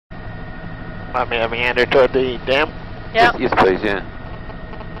Want me to meander toward the dam? Yeah. Yes, please, yeah.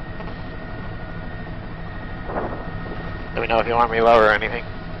 Let me know if you want me lower or anything.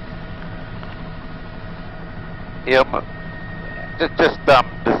 Yeah, just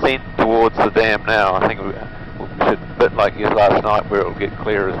descend towards the dam now. I think we should, a bit like you last night, where it will get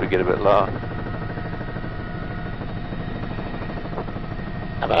clearer as we get a bit lower.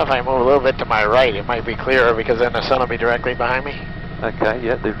 How about if I move a little bit to my right? It might be clearer because then the sun will be directly behind me. Okay,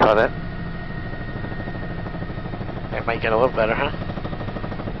 yeah, do try that. It might get a little better, huh?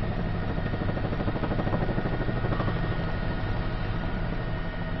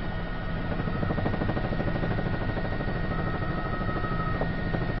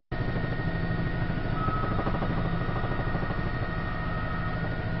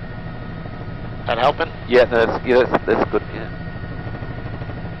 That helping? Yeah, that's good, yeah.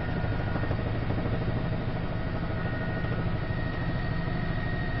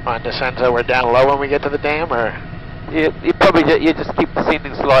 On descend so we're down low when we get to the dam, or? Yeah, you just keep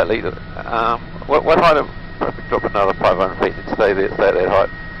descending slightly. What height of, probably drop another 500 feet and stay there, stay at that height.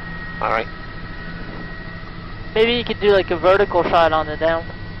 Alright. Maybe you could do like a vertical shot on the dam.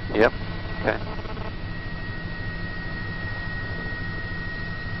 Yep, okay.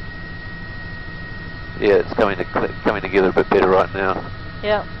 Yeah, it's coming together a bit better right now.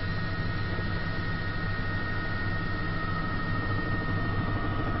 Yeah.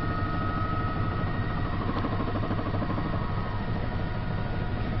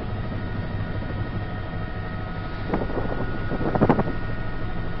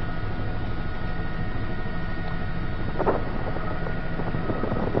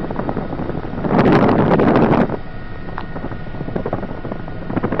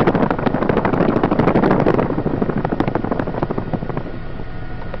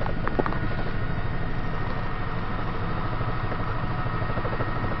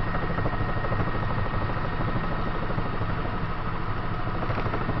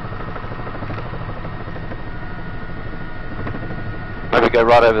 Maybe go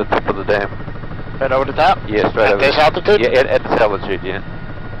right over the top of the dam. Right over the top? Yeah, straight at over. This altitude? Yeah, at this altitude, yeah.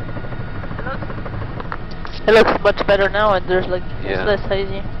 It looks much better now, and there's like Yeah. it's less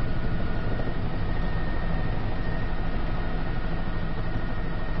hazy.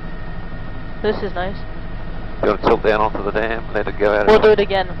 This is nice. You want to tilt down onto the dam, let it go out. We'll do it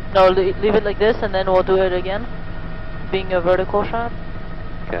again. No, leave it like this, and then we'll do it again, being a vertical shot.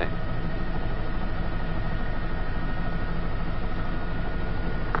 Okay.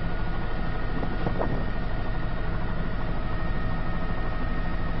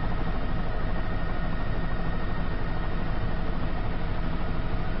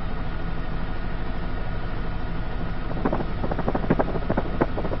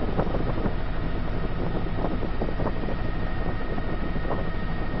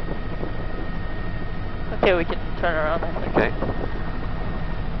 Okay, we can turn around, I think. Okay.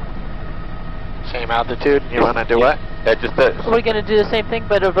 Same altitude, you want to do what? Just We're going to do the same thing,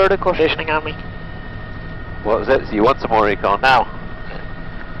 but a vertical shot. Positioning on me? what was that? So you want some more recon? No.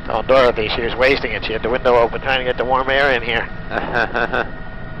 Told Dorothy she was wasting it. She had the window open trying to get the warm air in here.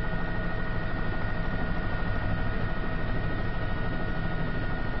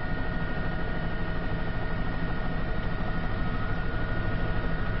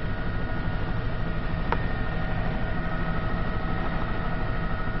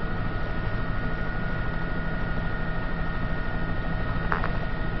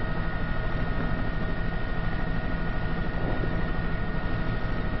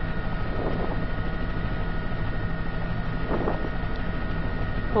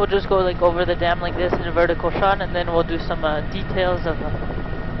 We'll just go like over the dam like this in a vertical shot, and then we'll do some details of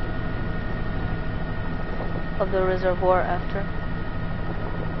the reservoir after.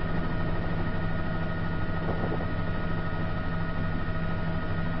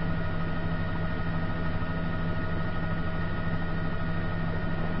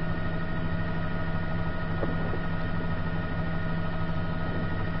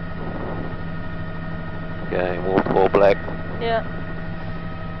 Okay, wall black. Yeah.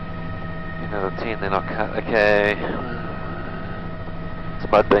 Another 10, then I'll cut. Okay.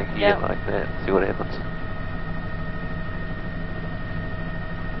 Spud bank here Yeah. like that. See what happens.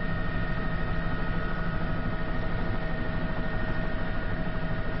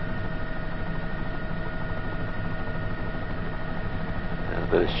 And a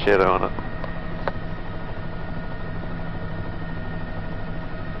bit of shadow on it.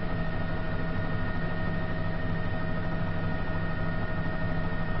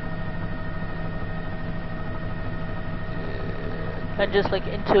 And just like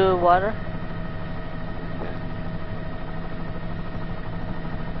into water.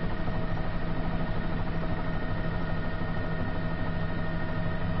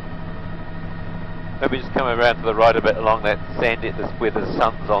 Maybe just come around to the right a bit along that sand that's where the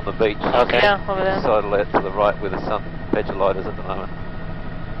sun's on the beach. Okay. Yeah, over there. Sidle out to the right where the sun patch of light is at the moment.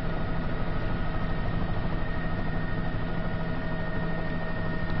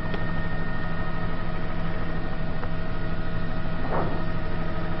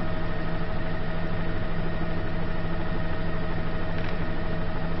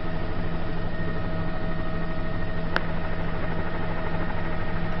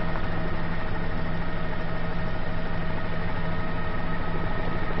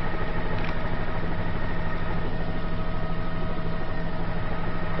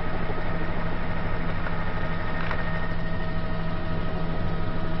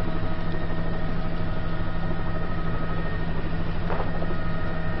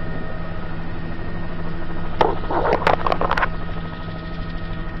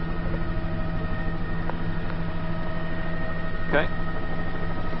 Okay.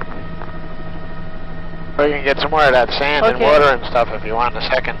 Or you can get some more of that sand and Okay. water and stuff if you want in a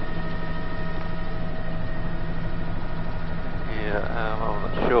second. Yeah,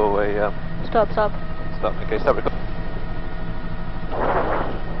 I'm not sure where. Stop, stop. Stop. Okay, stop recording.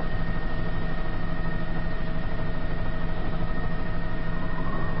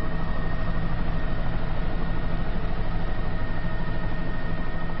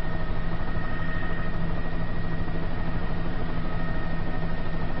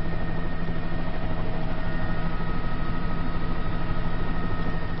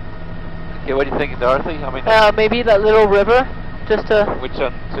 Okay, what do you think, Dorothy? I mean, Maybe that little river, just to which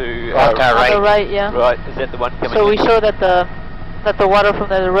one to? Off to our on right. the right, yeah. Right, is that the one coming So we in? show that the water from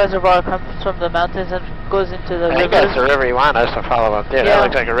the reservoir comes from the mountains and goes into the I think that's the river. river you want us to follow up there. Yeah. That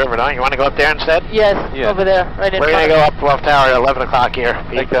looks like a river, don't you? You want to go up there instead? Yes, Yeah. over there, right in We're front going to of go up 12th Tower at 11 o'clock here.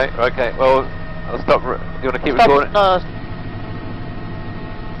 Pete. Okay, okay. Well, I'll stop. Do you want to keep Stop, recording? no.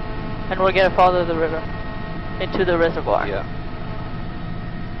 And we're gonna follow the river into the reservoir. Yeah.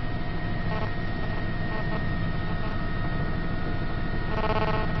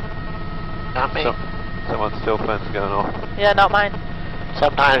 Not me. Someone's cell phone's going off. Yeah, not mine.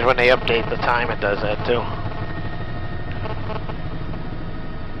 Sometimes when they update the time, it does that too.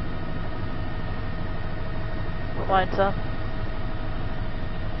 Mine's up.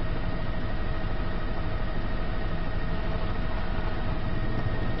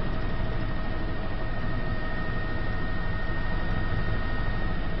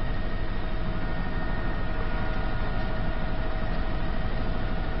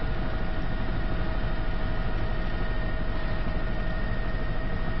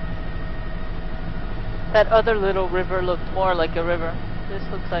 That other little river looked more like a river. This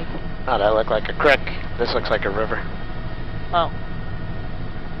looks like... Oh, that looked like a creek. This looks like a river. Oh.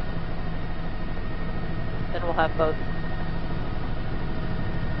 Then we'll have both.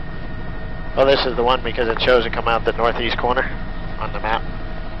 Well, this is the one because it shows it come out the northeast corner on the map.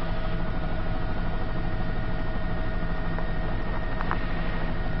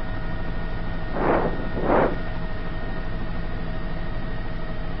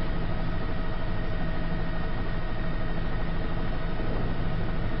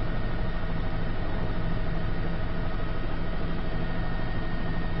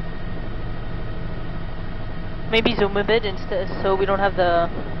 Maybe zoom a bit instead, so we don't have the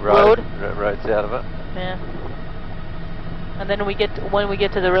road. Road's out of it. Yeah. And then when we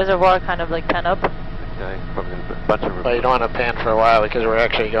get to the reservoir, kind of like pan up. Okay, probably a bunch of. But you don't want to pan for a while because we're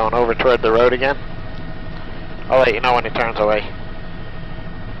actually going over toward the road again. I'll let you know when it turns away.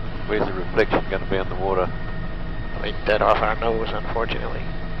 Where's the reflection going to be on the water? Like dead off our nose, unfortunately.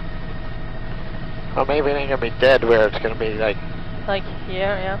 Well, maybe it ain't going to be dead where it's going to be like... Like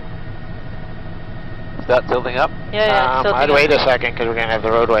here, yeah. Start tilting up? Yeah, yeah. I'd wait a second because we're going to have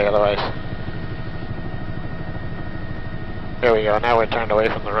the roadway otherwise. There we go, now we're turned away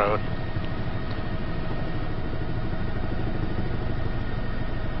from the road.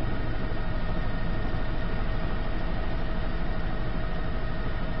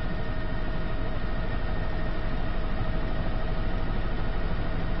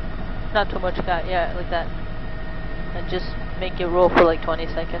 Not too much guy, yeah, like that. And just make it roll for like 20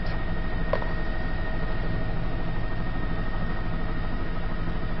 seconds.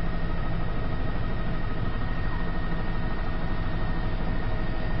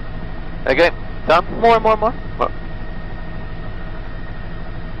 Okay, done? More. What?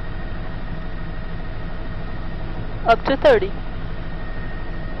 Up to 30.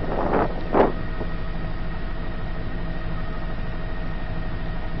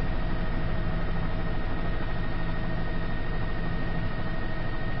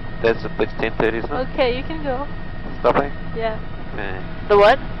 That's 10:30, isn't it? Okay, you can go. Stopping? Yeah. Okay. The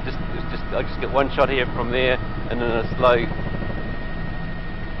what? I just get one shot here from there, and then a slow.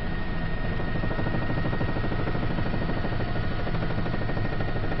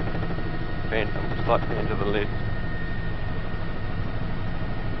 Slight pan to the left.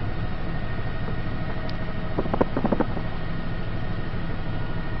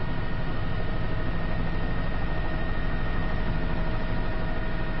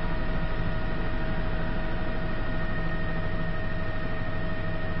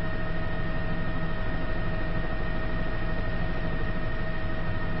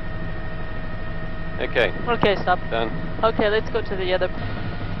 Okay. Okay, stop. Done. Okay, let's go to the other.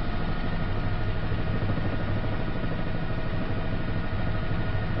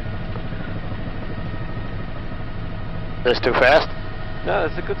 This too fast? No,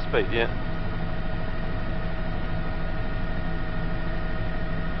 it's a good speed, yeah.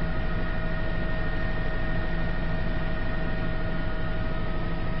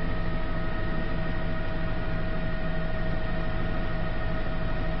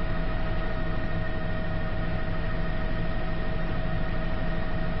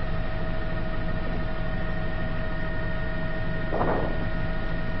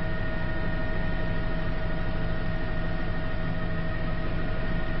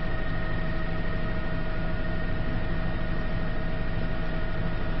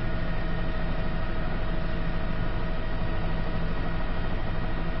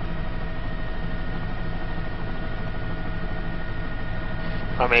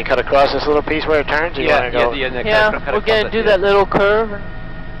 I mean, cut across this little piece where it turns? Or you want to go? We're going to do that little curve.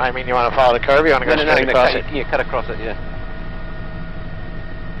 I mean, you want to follow the curve? You want to go straight across it? Yeah, cut across it, yeah.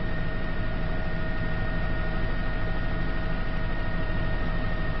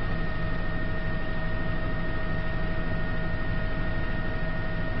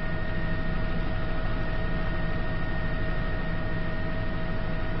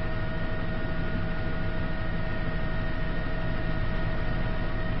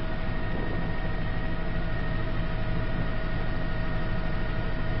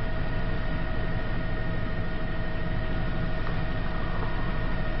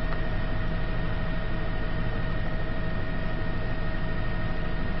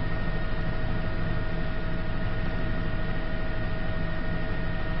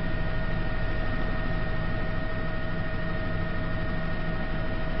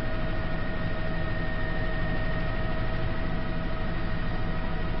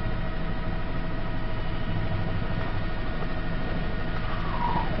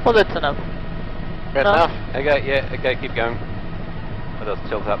 Well, that's enough. Good enough? Okay, yeah, okay, keep going. Let us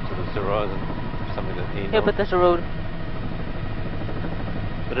tilt up to this horizon. Something to end Yeah, on. but there's a road.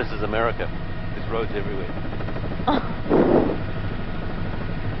 But this is America. There's roads everywhere.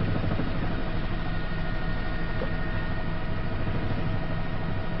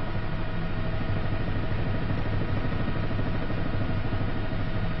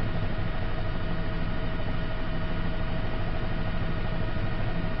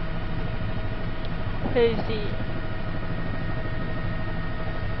 Crazy.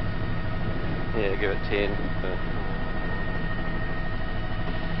 Yeah, give it 10.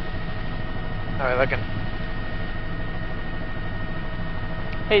 How are we looking?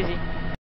 Hazy.